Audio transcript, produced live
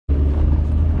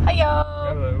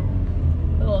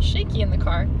little shaky in the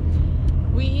car.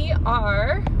 We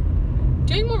are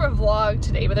doing more of a vlog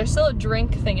today, but there's still a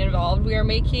drink thing involved. We are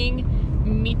making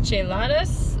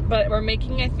micheladas, but we're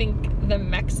making, I think, the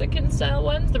Mexican style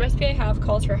ones. The recipe I have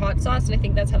calls for hot sauce, and I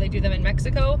think that's how they do them in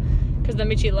Mexico, because the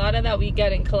michelada that we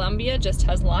get in Colombia just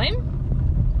has lime.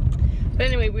 But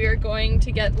anyway, we are going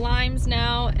to get limes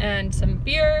now and some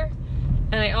beer,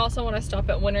 and I also want to stop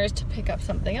at Winners to pick up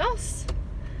something else.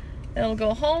 Then we'll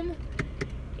go home,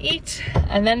 eat,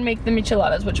 and then make the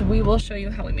micheladas, which we will show you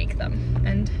how we make them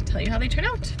and tell you how they turn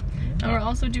out. And we're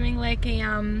also doing like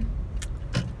a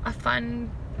fun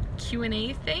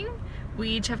Q&A thing. We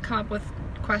each have come up with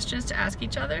questions to ask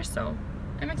each other, so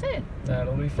I'm excited.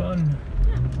 That'll be fun.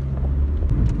 Yeah.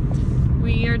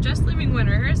 We are just leaving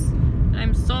Winners.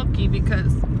 I'm sulky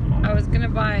because I was gonna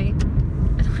buy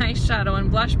an eyeshadow and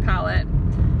blush palette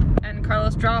and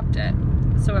Carlos dropped it,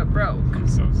 so it broke. I'm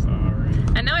so sorry.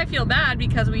 And now I feel bad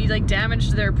because we like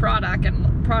damaged their product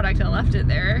and left it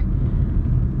there.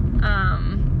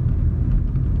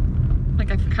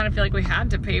 Like I kind of feel like we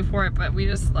had to pay for it, but we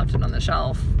just left it on the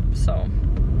shelf. So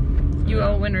you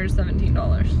owe Winners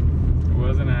 $17. It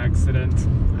was an accident.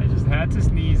 I just had to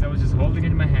sneeze. I was just holding it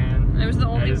in my hand. It was the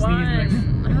only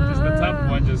one. Just the top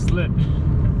one just slipped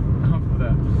off of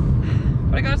that.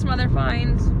 But I got some other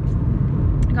finds.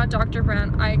 I got Dr.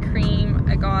 Brandt eye cream.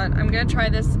 I'm gonna try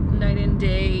this night and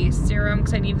day serum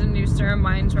because I need the new serum.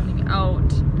 Mine's running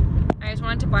out. I just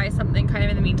wanted to buy something kind of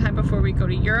in the meantime before we go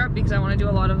to Europe because I want to do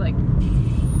a lot of like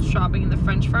shopping in the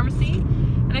French pharmacy.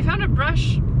 And I found a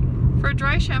brush for a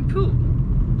dry shampoo,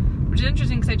 which is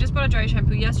interesting because I just bought a dry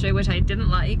shampoo yesterday, which I didn't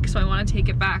like, so I want to take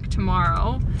it back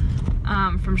tomorrow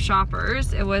from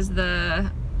Shoppers. It was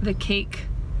the Cake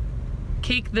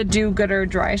the Do-Gooder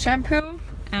dry shampoo,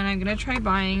 and I'm gonna try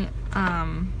buying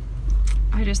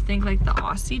I just think like the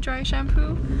Aussie dry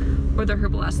shampoo or the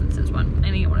Herbal Essences one.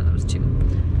 I need to get one of those too.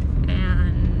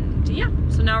 And yeah,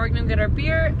 so now we're gonna get our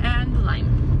beer and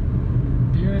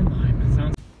lime. Beer and lime, that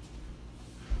sounds...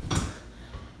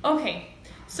 Okay,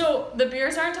 so the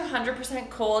beers aren't 100%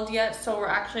 cold yet, so we're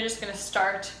actually just gonna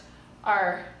start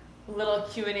our little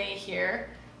Q&A here,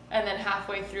 and then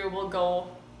halfway through we'll go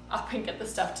up and get the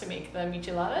stuff to make the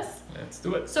micheladas. Let's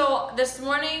do it. So this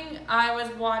morning I was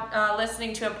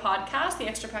listening to a podcast, the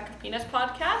Extra Pack of Peanuts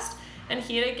podcast, and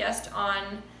he had a guest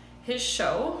on his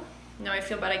show. Now I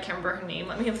feel bad I can't remember her name.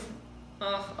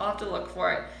 I'll have to look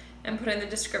for it and put it in the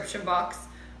description box.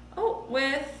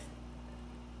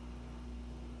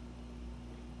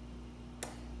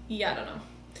 Yeah, I don't know.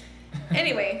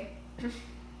 Anyway,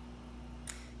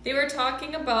 they were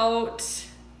talking about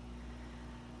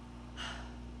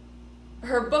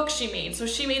her book she made. So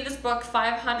she made this book,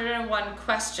 501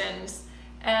 Questions,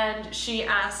 and she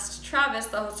asked Travis,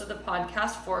 the host of the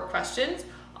podcast, 4 questions,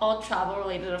 all travel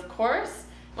related, of course.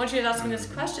 When she was asking these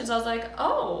questions, I was like,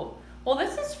 oh, well,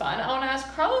 this is fun. I want to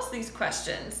ask Carlos these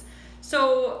questions.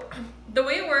 So the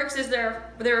way it works is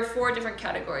there are 4 different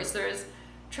categories. There's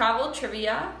travel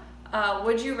trivia,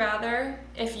 would you rather,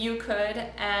 if you could,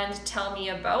 and tell me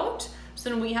about. So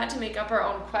then we had to make up our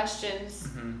own questions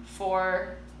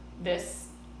for this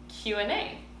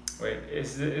Q&A. Wait,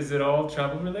 is it all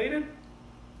travel related?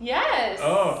 Yes.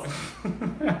 Oh.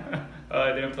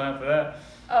 I didn't plan for that.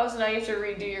 Oh, so now you have to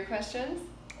redo your questions?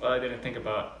 Well, I didn't think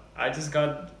about... I just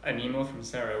got an email from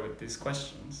Sara with these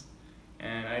questions,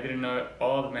 and I didn't know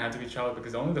all of them had to be travel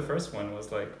because only the first one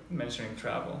was like mentioning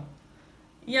travel.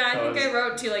 Yeah, I think I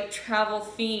wrote to you like travel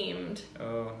themed.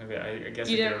 Oh, maybe I guess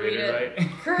you didn't read it right.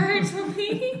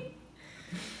 Correctly.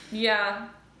 Yeah.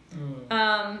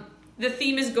 The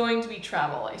theme is going to be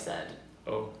travel, I said.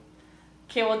 Oh.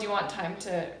 Okay, well, do you want time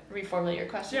to reformulate your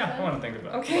question? Yeah, then? I want to think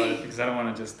about it because I don't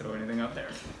want to just throw anything out there.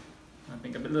 I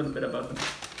think a little bit about them.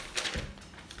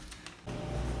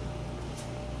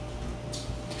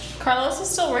 Carlos is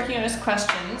still working on his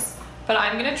questions, but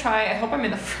I'm gonna try, I hope I'm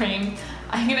in the frame,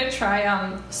 I'm gonna try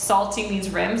salting these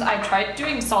rims. I tried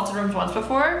doing salted rims once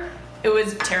before. It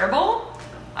was terrible.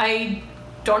 I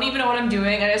don't even know what I'm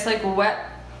doing. I just like wet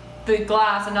the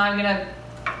glass and now I'm gonna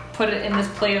put it in this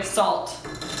plate of salt.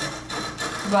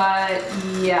 But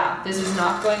yeah, this is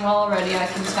not going well already, I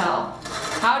can tell.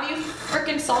 How do you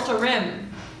frickin' salt a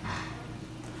rim?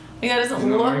 Like that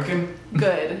doesn't look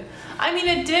good. I mean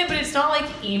it did, but it's not like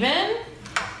even.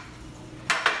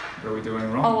 What are we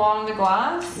doing wrong? Along the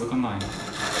glass? Look online.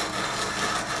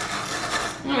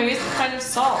 Maybe it's the kind of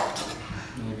salt.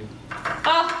 Maybe.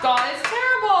 Oh god, it's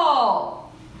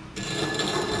terrible!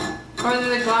 Or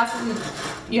the glass isn't,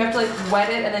 you have to like wet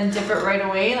it and then dip it right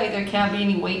away, like there can't be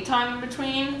any wait time in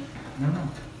between. No.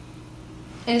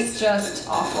 It's just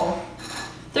awful.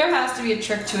 There has to be a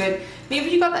trick to it. Maybe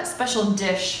you got that special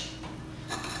dish.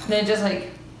 And then just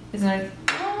like, isn't it?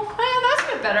 Oh, yeah, that's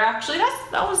a bit better actually.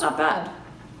 That one's not bad.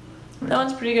 That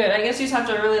one's pretty good. I guess you just have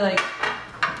to really like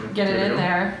get it in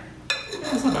there.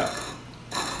 Yeah, it's not bad.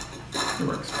 It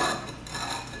works.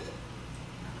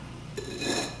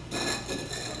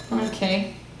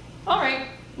 Okay. Alright.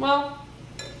 Well,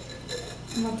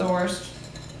 not the worst.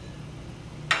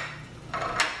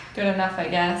 Good enough, I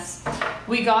guess.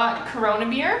 We got Corona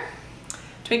beer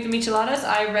to make the micheladas.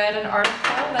 I read an article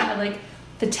that had like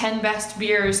the 10 best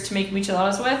beers to make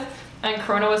micheladas with, and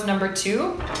Corona was number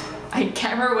 2. I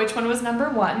can't remember which one was number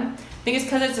 1. I think it's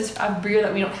because it's a beer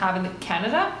that we don't have in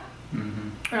Canada.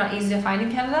 Or not easy to find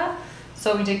in Canada.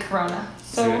 So we did Corona.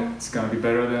 So it's gonna be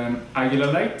better than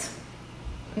Aguila Light?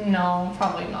 No,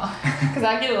 probably not. Because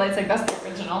Aguila Light's like, that's the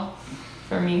original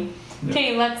for me.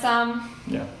 Okay, let's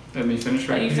yeah, let me finish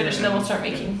right let you here finish and then we'll start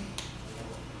making.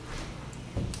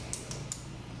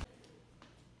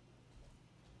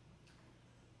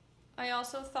 I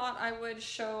also thought I would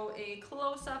show a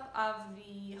close-up of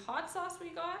the hot sauce we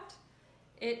got.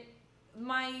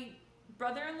 My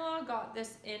brother-in-law got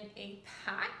this in a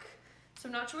pack, so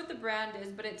I'm not sure what the brand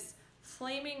is, but it's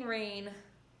Flaming Rain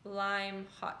Lime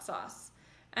Hot Sauce.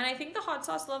 And I think the hot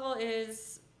sauce level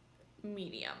is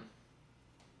medium.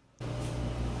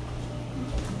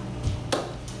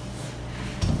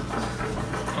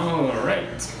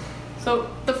 Alright. So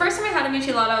the first time I had a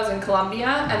michelada was in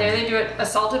Colombia, and there they do it a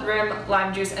salted rim,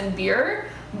 lime juice, and beer.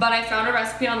 But I found a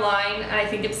recipe online, and I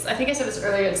think I said this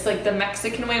earlier, it's like the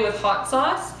Mexican way with hot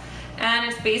sauce. And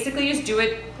it's basically just do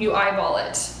it, you eyeball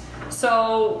it.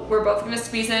 So we're both gonna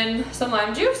squeeze in some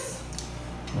lime juice.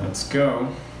 Let's go.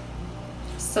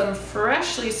 Some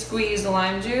freshly squeezed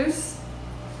lime juice.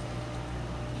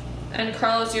 And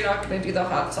Carlos, you're not gonna do the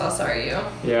hot sauce, are you?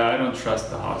 Yeah, I don't trust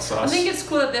the hot sauce. I think it's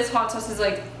cool that this hot sauce is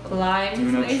like lime Do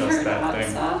not trust flavored that hot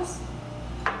thing. sauce.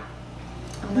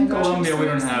 Oh In Colombia, we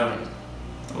don't have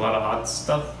a lot of hot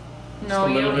stuff. No,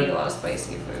 Just you don't bit, eat a lot of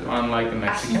spicy food. Unlike the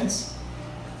Mexicans.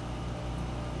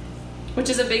 Which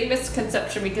is a big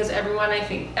misconception because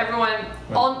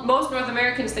most North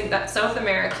Americans think that South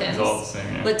Americans, It's all the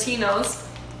same, yeah. Latinos,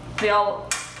 they all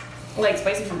like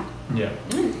spicy food. Yeah.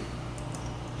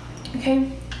 Okay.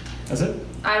 That's it?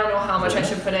 I don't know how much I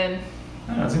should put in.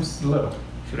 I don't know, it seems low.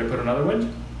 Should I put another wedge?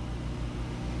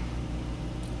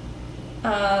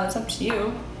 It's up to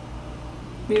you.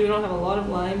 Maybe we don't have a lot of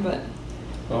lime, but...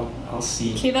 Well, I'll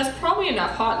see. Okay, that's probably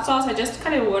enough hot sauce. I just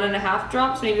kind of 1.5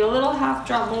 drops, maybe a little half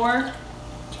drop more.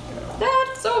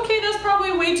 That's okay, that's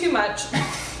probably way too much.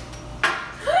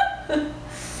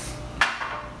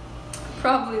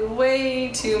 Probably way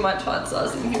too much hot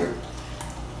sauce in here.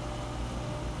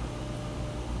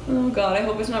 Oh god, I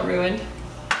hope it's not ruined.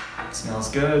 It smells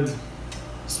good.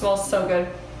 Smells so good.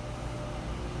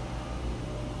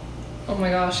 Oh my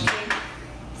gosh. Okay.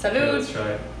 Okay, Salud. let's try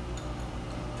it.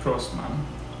 Prost, man.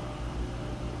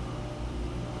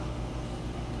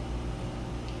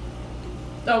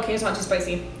 Okay, it's not too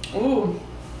spicy. Ooh.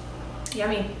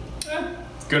 Yummy.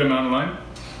 Good amount of lime.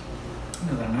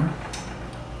 Another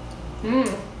more.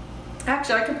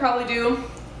 Actually, I could probably do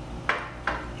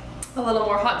a little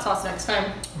more hot sauce next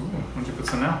time. Ooh, why don't you put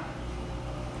some now?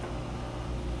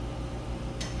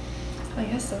 I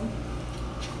guess so.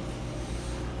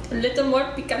 A little more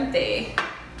picante.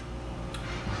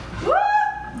 Woo!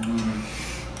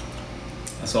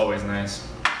 That's always nice.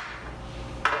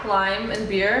 Lime and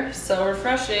beer, so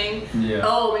refreshing. Yeah.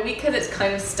 Oh, maybe because it's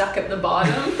kind of stuck at the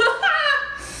bottom.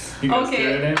 You gotta Okay, stir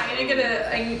it in? I'm gonna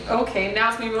get okay, now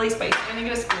it's gonna be really spicy. I'm gonna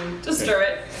get a spoon to stir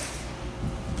it.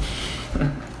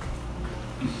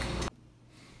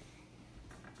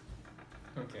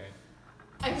 Okay.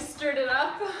 I've stirred it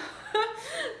up,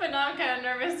 but now I'm kind of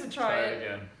nervous to try it.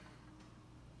 again.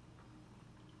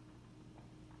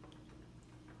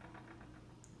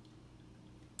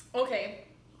 Okay,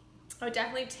 I would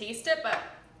definitely taste it, but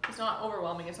it's not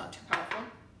overwhelming. It's not too powerful.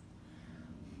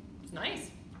 It's nice.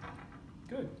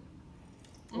 Good.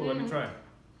 Oh, let me try.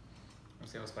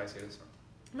 Let's see how spicy it is.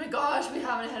 Oh my gosh, we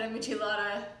haven't had a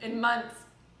michelada in months.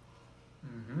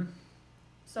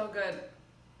 So good.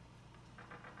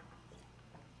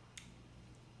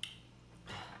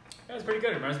 Yeah, it's pretty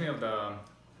good. It reminds me of the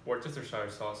Worcestershire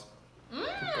sauce.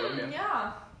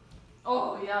 Yeah.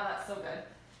 Oh yeah, that's so good.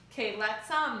 Okay, let's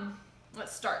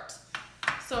start.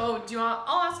 So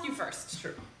I'll ask you first.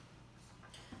 Sure.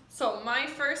 So my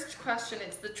first question,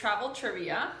 it's the travel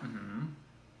trivia.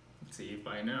 Let's see if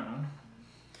I know.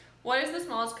 What is the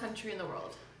smallest country in the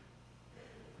world?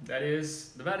 That is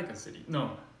the Vatican City.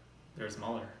 No, they're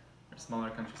smaller. They're smaller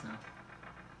countries now.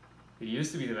 It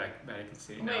used to be the Vatican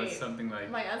City. Now it's something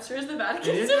like... My answer is the Vatican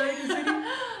It is City. Vatican City?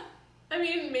 I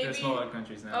mean, maybe... They're smaller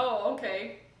countries now. Oh,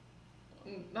 okay.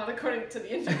 Not according to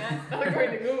the internet. Not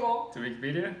according to Google. To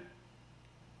Wikipedia?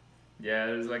 Yeah,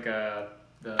 there's like I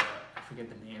forget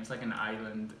the name. It's like an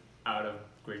island out of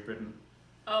Great Britain.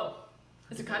 Oh.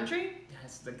 It's a country? Yeah,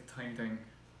 it's like a tiny thing.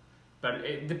 But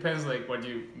it depends like what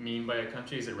you mean by a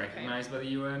country. Is it recognized by the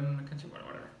UN? A country?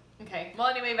 Whatever. Okay. Well,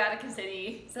 anyway, Vatican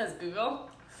City says Google.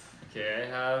 Okay, I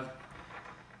have...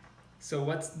 So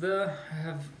I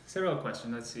have several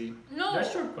questions. Let's see. No. They're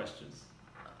short questions.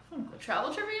 Fun questions.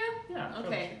 Travel trivia? Yeah. Travel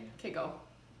Okay. trivia. Okay, go.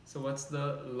 So what's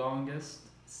the longest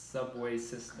subway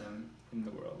system in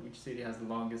the world? Which city has the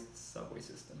longest subway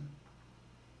system?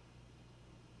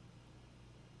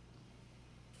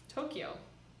 Tokyo.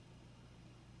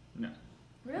 No.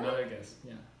 Really? Another guess.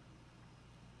 Yeah.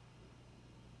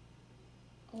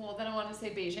 Well, then I want to say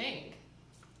Beijing.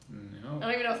 No. I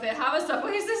don't even know if they have a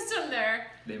subway system there.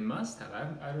 They must have.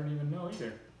 I don't even know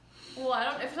either. Well, I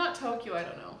don't. If not Tokyo, I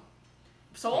don't know.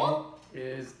 Seoul? It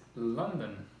is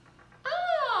London.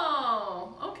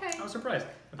 Oh, okay. I was surprised.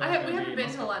 We haven't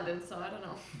been to London, so I don't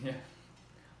know. Yeah.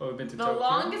 Oh, we've been to The Tokyo.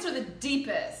 longest or the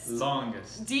deepest?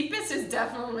 Longest. Deepest is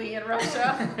definitely in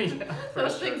Russia. Yeah,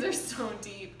 Those things are so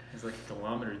deep. It's like a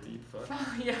kilometer deep. Fuck.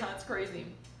 Yeah, it's crazy.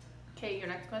 Okay, your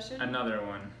next question. Another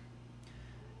one.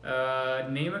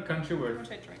 Name a country where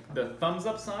the thumbs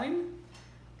up sign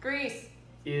Greece.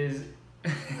 is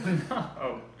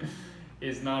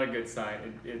is not a good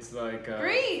sign. It's like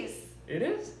Greece. It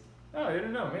is? Oh, I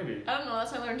didn't know. Maybe. I don't know.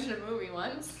 That's what I learned in a movie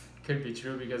once. Could be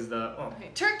true because Okay.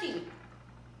 Turkey.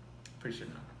 Pretty sure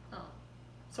not. Oh.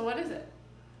 So what is it?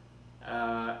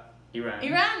 Iran.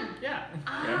 Iran. Yeah.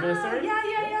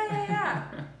 Yeah.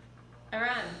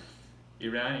 Iran.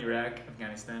 Iran, Iraq,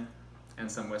 Afghanistan,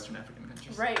 and some Western African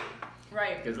countries. Right.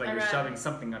 Because like you're shoving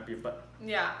something up your butt.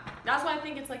 Yeah. That's why I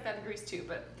think it's like that in Greece too,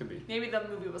 but could be. Maybe the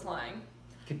movie was lying.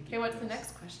 Okay, what's the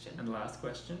next question? And the last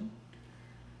question.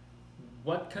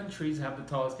 What countries have the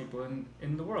tallest people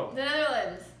in the world? The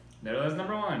Netherlands. Netherlands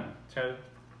number 1.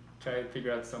 Try to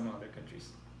figure out some other countries.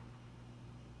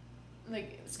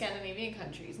 Like Scandinavian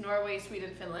countries. Norway,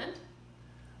 Sweden, Finland.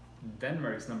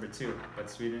 Denmark's number 2, but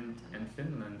Sweden and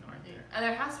Finland aren't there. And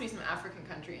there has to be some African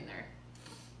country in there.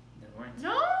 There weren't.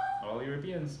 No? All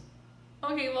Europeans.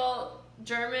 Okay, well,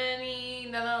 Germany,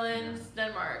 Netherlands,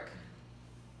 Denmark.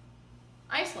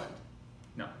 Iceland.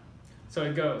 No. So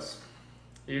it goes.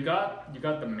 You got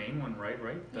the main one right?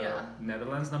 The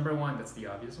Netherlands number 1, that's the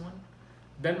obvious one.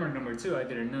 Denmark number 2, I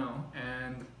didn't know,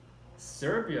 and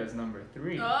Serbia is number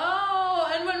 3.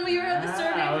 Oh, and when we were at the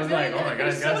Serbian I was like, oh my god,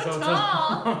 they're so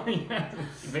tall. Yeah,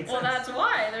 it makes well, sense. that's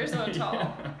why they're so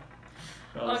tall.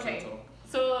 Yeah. Okay,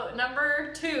 so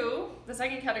number 2, the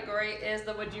second category is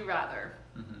the would you rather.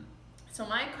 Mm-hmm. So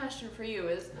my question for you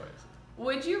is, What is it?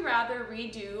 Would you rather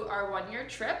redo our 1-year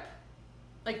trip,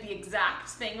 like the exact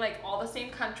thing, like all the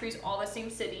same countries, all the same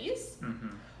cities,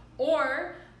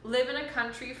 or live in a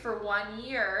country for 1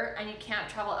 year and you can't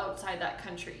travel outside that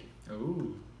country?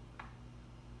 Ooh.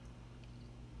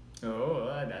 Oh,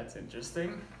 that's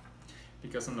interesting.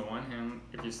 Because on the one hand,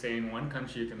 if you stay in one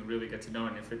country, you can really get to know,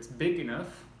 and if it's big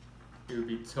enough, it would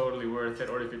be totally worth it.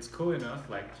 Or if it's cool enough,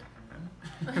 like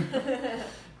Japan,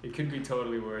 it could be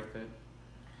totally worth it.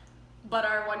 But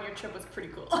our 1-year trip was pretty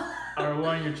cool. Our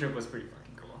 1-year trip was pretty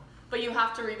fucking cool. But you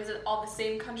have to revisit all the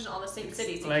same countries, all the same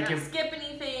cities. You like can't skip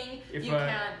anything. If you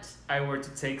can't. I were to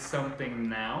take something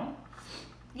now.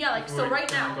 Yeah, like so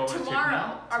right now,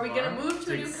 tomorrow, are we gonna move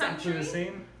to a new exactly country? the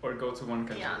same, or go to one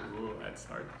country? Yeah. Ooh, that's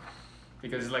hard.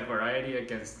 Because it's like variety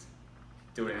against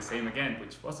doing the same again,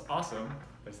 which was awesome.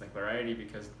 But it's like variety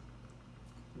because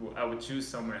I would choose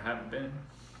somewhere I haven't been.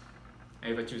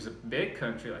 And if I choose a big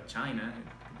country like China,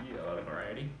 it'd be a lot of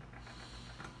variety.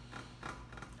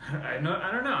 I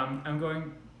don't know. I'm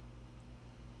going.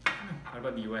 What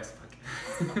about the US?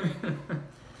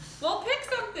 Well, pick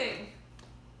something.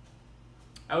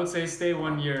 I would say stay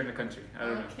 1 year in the country. I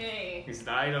don't know. Okay. Because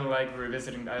I don't like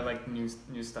revisiting. I like new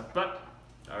stuff. But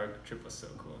our trip was so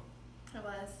cool. It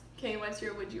was. Okay, what's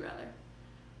your would you rather?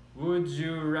 Would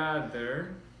you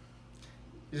rather?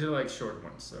 These are like short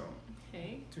ones, so.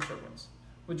 Okay. 2 short ones.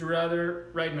 Would you rather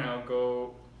right now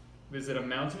go visit a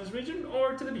mountainous region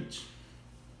or to the beach?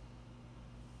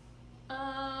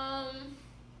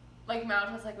 Like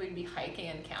mountains, like we'd be hiking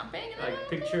and camping. Like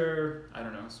picture, I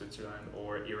don't know, Switzerland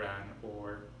or Iran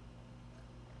or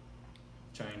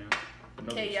China.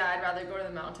 Okay, yeah, I'd rather go to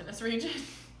the mountainous region.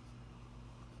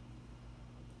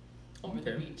 Over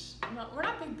the beach. We're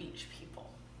not big beach people.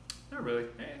 Not really.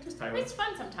 Just Thailand. It's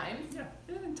fun sometimes. Yeah,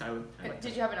 in Thailand.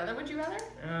 Did you have another would you rather?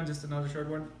 Just another short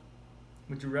one.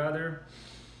 Would you rather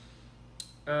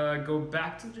go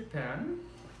back to Japan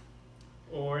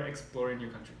or explore a new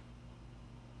country?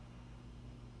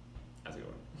 How's it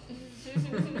going?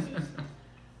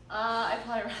 I'd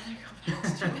probably rather go back to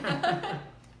Japan.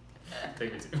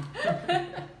 Take me too.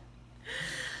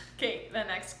 Okay, the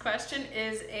next question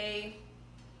is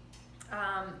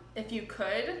if you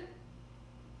could,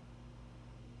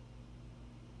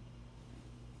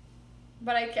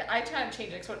 but I try to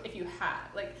change it. So if you had,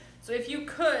 so if you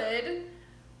could,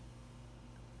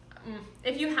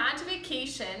 if you had to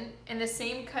vacation in the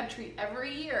same country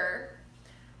every year,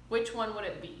 which one would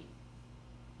it be?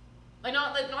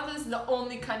 Not that this is the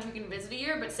only country you can visit a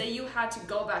year, but say you had to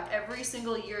go back every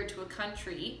single year to a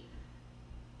country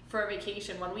for a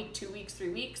vacation, 1 week, 2 weeks, 3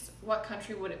 weeks, what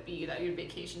country would it be that you'd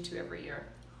vacation to every year?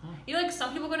 Huh.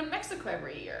 Some people go to Mexico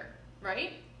every year,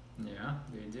 right? Yeah,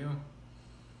 they do.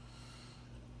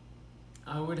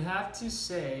 I would have to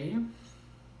say,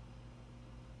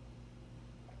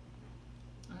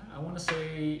 I want to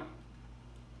say,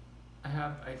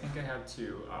 I think I have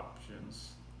two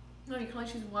options. No, you can only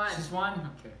choose one. Choose one?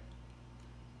 Okay.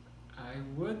 I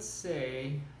would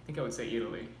say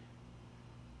Italy.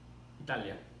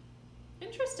 Italia.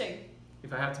 Interesting.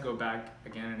 If I have to go back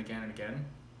again and again and again,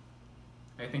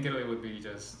 I think Italy would be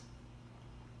just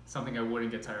something I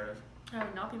wouldn't get tired of. That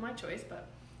would not be my choice, but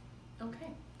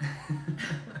okay.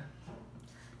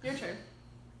 Your turn.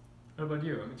 What about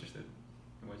you? I'm interested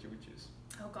in what you would choose.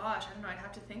 Oh gosh, I don't know. I'd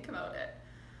have to think about it.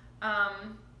 I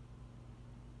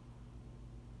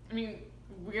mean,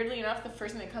 weirdly enough, the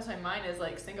first thing that comes to my mind is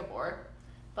Singapore,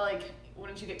 but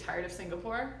wouldn't you get tired of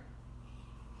Singapore?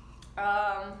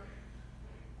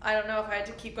 I don't know if I had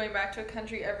to keep going back to a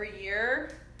country every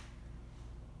year.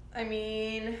 I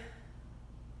mean,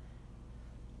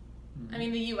 the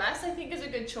U.S. I think is a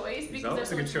good choice because there's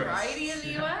so much variety in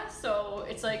the U.S. So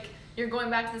it's you're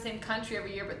going back to the same country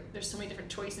every year, but there's so many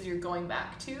different choices you're going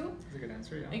back to. That's a good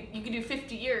answer, yeah. You could do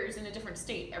 50 years in a different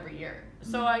state every year.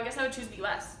 So I guess I would choose the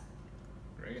U.S.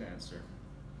 Great answer.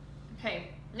 Okay,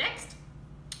 next.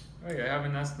 Oh yeah, I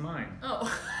haven't asked mine. Oh.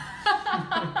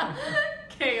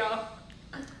 Okay, y'all.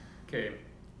 Okay.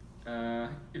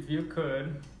 If you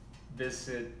could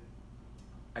visit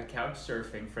a couch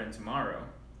surfing friend tomorrow.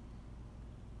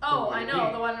 Oh, I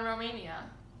know, the one in Romania.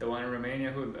 The one in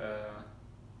Romania who,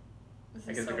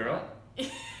 I guess the girl?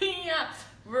 Yeah.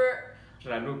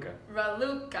 Raluca.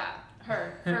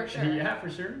 Her, for sure. Yeah, for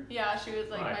sure? Yeah, she was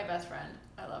my best friend.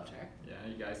 I loved her. Yeah,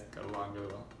 you guys got along really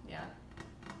well. Yeah.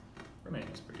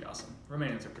 Romania's pretty awesome.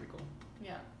 Romanians are pretty cool.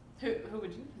 Yeah. Who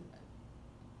would you visit?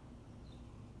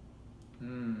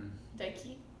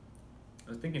 Daiki? I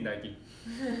was thinking Daiki.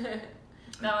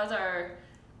 That was our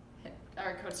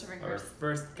couch surfing Our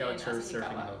first couch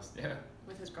surfing host, yeah.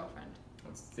 With his girlfriend. I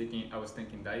was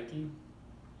thinking Daiki,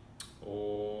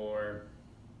 or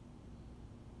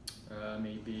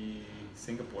maybe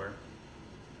Singapore.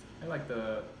 I like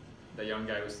the young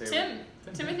guy who stayed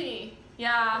with Timothy.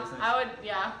 Yeah, nice. I would.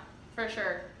 Yeah, for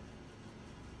sure.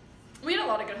 We had a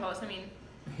lot of good hosts.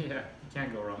 Yeah, you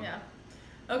can't go wrong. Yeah.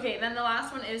 Okay, then the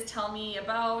last one is tell me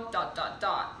about ...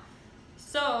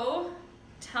 So,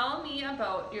 tell me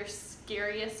about your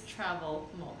scariest travel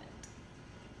moment.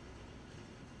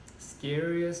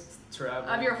 Scariest travel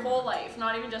of your whole life,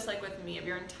 not even just with me, of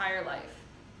your entire life.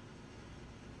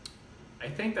 I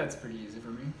think that's pretty easy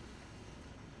for me.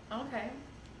 Okay.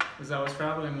 Because I was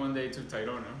traveling one day to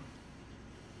Tayrona,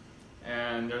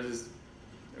 and we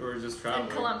were just traveling.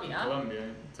 In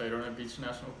Colombia. Tayrona Beach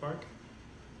National Park.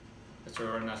 It's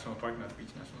Tayrona National Park, not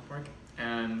Beach National Park.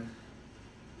 And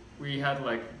we had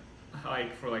a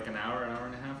hike for an hour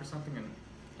and a half or something, and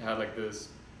I had this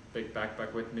big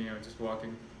backpack with me. I was just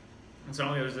walking, and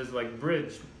suddenly there's this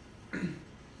bridge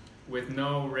with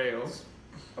no rails.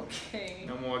 Okay.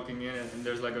 I'm walking in, and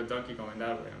there's a donkey going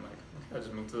that way. I'm like, okay, I'll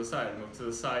just move to the side. I moved to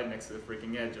the side next to the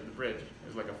freaking edge of the bridge.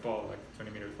 It was a fall,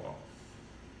 20-meter fall.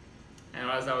 And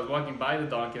as I was walking by the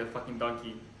donkey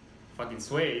fucking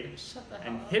swayed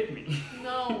and hit me.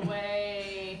 No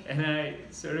way. And I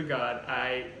swear to God,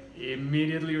 I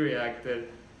immediately reacted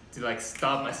to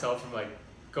stop myself from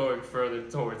going further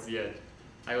towards the edge.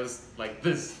 I was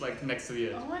this, next to the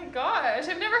edge. Oh my gosh,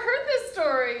 I've never heard this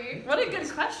story. What a good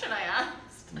question I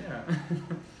asked. Yeah.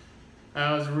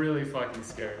 I was really fucking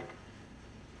scared.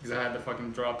 Because I had to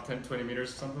fucking drop 10-20 meters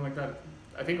or something like that.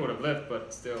 I think it would have lived,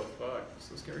 but still, fuck,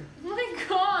 so scary. Oh my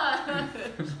god.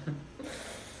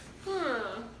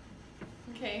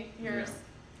 Okay, yours.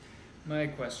 Yeah. My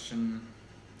question.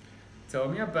 Tell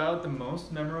me about the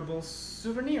most memorable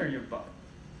souvenir you bought.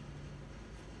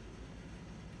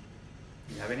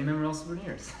 Do you have any memorable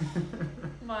souvenirs?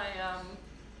 My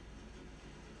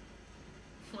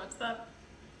What's that?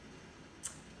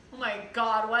 Oh my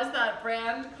god, what's that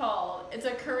brand called? It's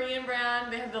a Korean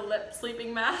brand. They have the lip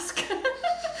sleeping mask.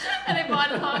 And I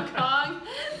bought in Hong Kong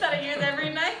that I use every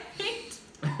night.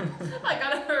 I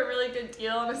got it for a really good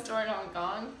deal in a store in Hong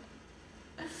Kong.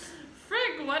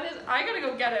 Frig, what is... I gotta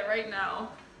go get it right now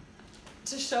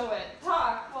to show it.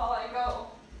 Talk while I go.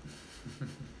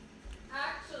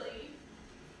 Actually...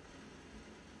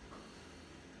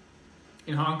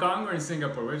 In Hong Kong or in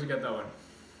Singapore? Where'd you get that one?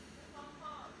 Hong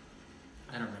Kong.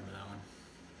 I don't remember that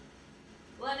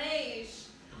one. Laneige.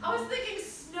 I was thinking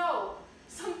snow.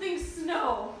 Something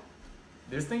snow.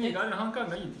 This thing you got in Hong Kong?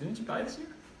 No, didn't you buy this here?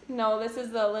 No, this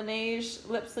is the Laneige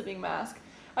lip sleeping mask.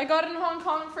 I got it in Hong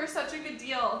Kong for such a good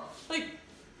deal. Like,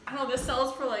 I don't know, this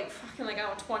sells for like fucking like, I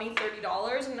don't know, $20,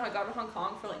 $30, and I got it in Hong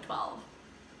Kong for like 12.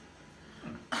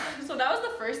 So that was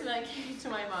the first thing that came to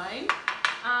my mind.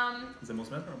 It's the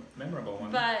most memorable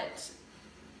one. But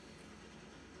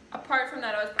apart from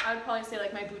that, I would probably say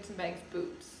like my Boots and Bags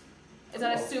boots. Is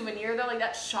that a souvenir though? Like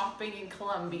that's shopping in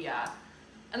Colombia.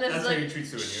 And this That's is like how you treat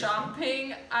souvenirs,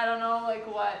 shopping. I don't know like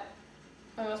what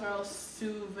my most memorable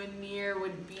souvenir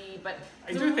would be, but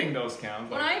I do think those count.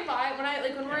 When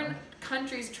we're in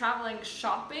countries traveling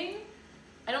shopping,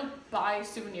 I don't buy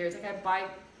souvenirs. Like I buy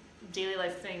daily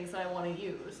life things that I want to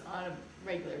use on a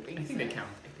regular basis. I think they count.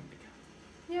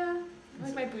 Yeah,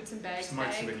 like my Boots and Bags.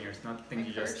 Smart souvenirs, not things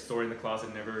you just store in the closet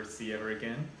and never see ever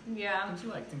again. Yeah. Things you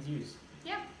like, things you use.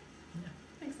 Yeah.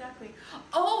 Exactly.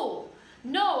 Oh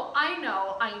no, I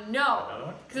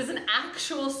know. Because it's an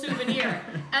actual souvenir,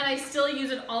 and I still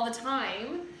use it all the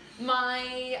time.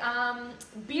 My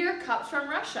beer cups from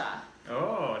Russia.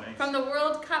 Oh, nice. From the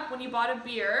World Cup, when you bought a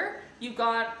beer, you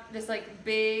got this like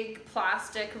big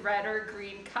plastic red or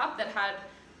green cup that had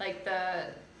like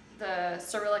the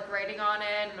Cyrillic writing on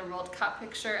it and the World Cup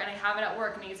picture, and I have it at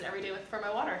work and I use it every day for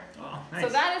my water. Oh, nice. So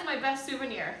that is my best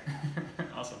souvenir.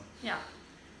 Awesome. Yeah.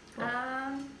 Cool.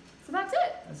 So that's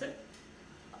it. That's it.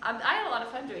 I had a lot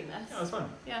of fun doing this. Yeah, it was fun.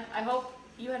 Yeah, I hope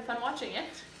you had fun watching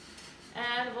it.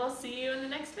 And we'll see you in the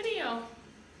next video.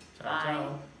 Ciao,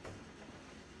 ciao.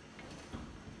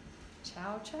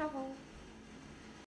 Ciao, ciao.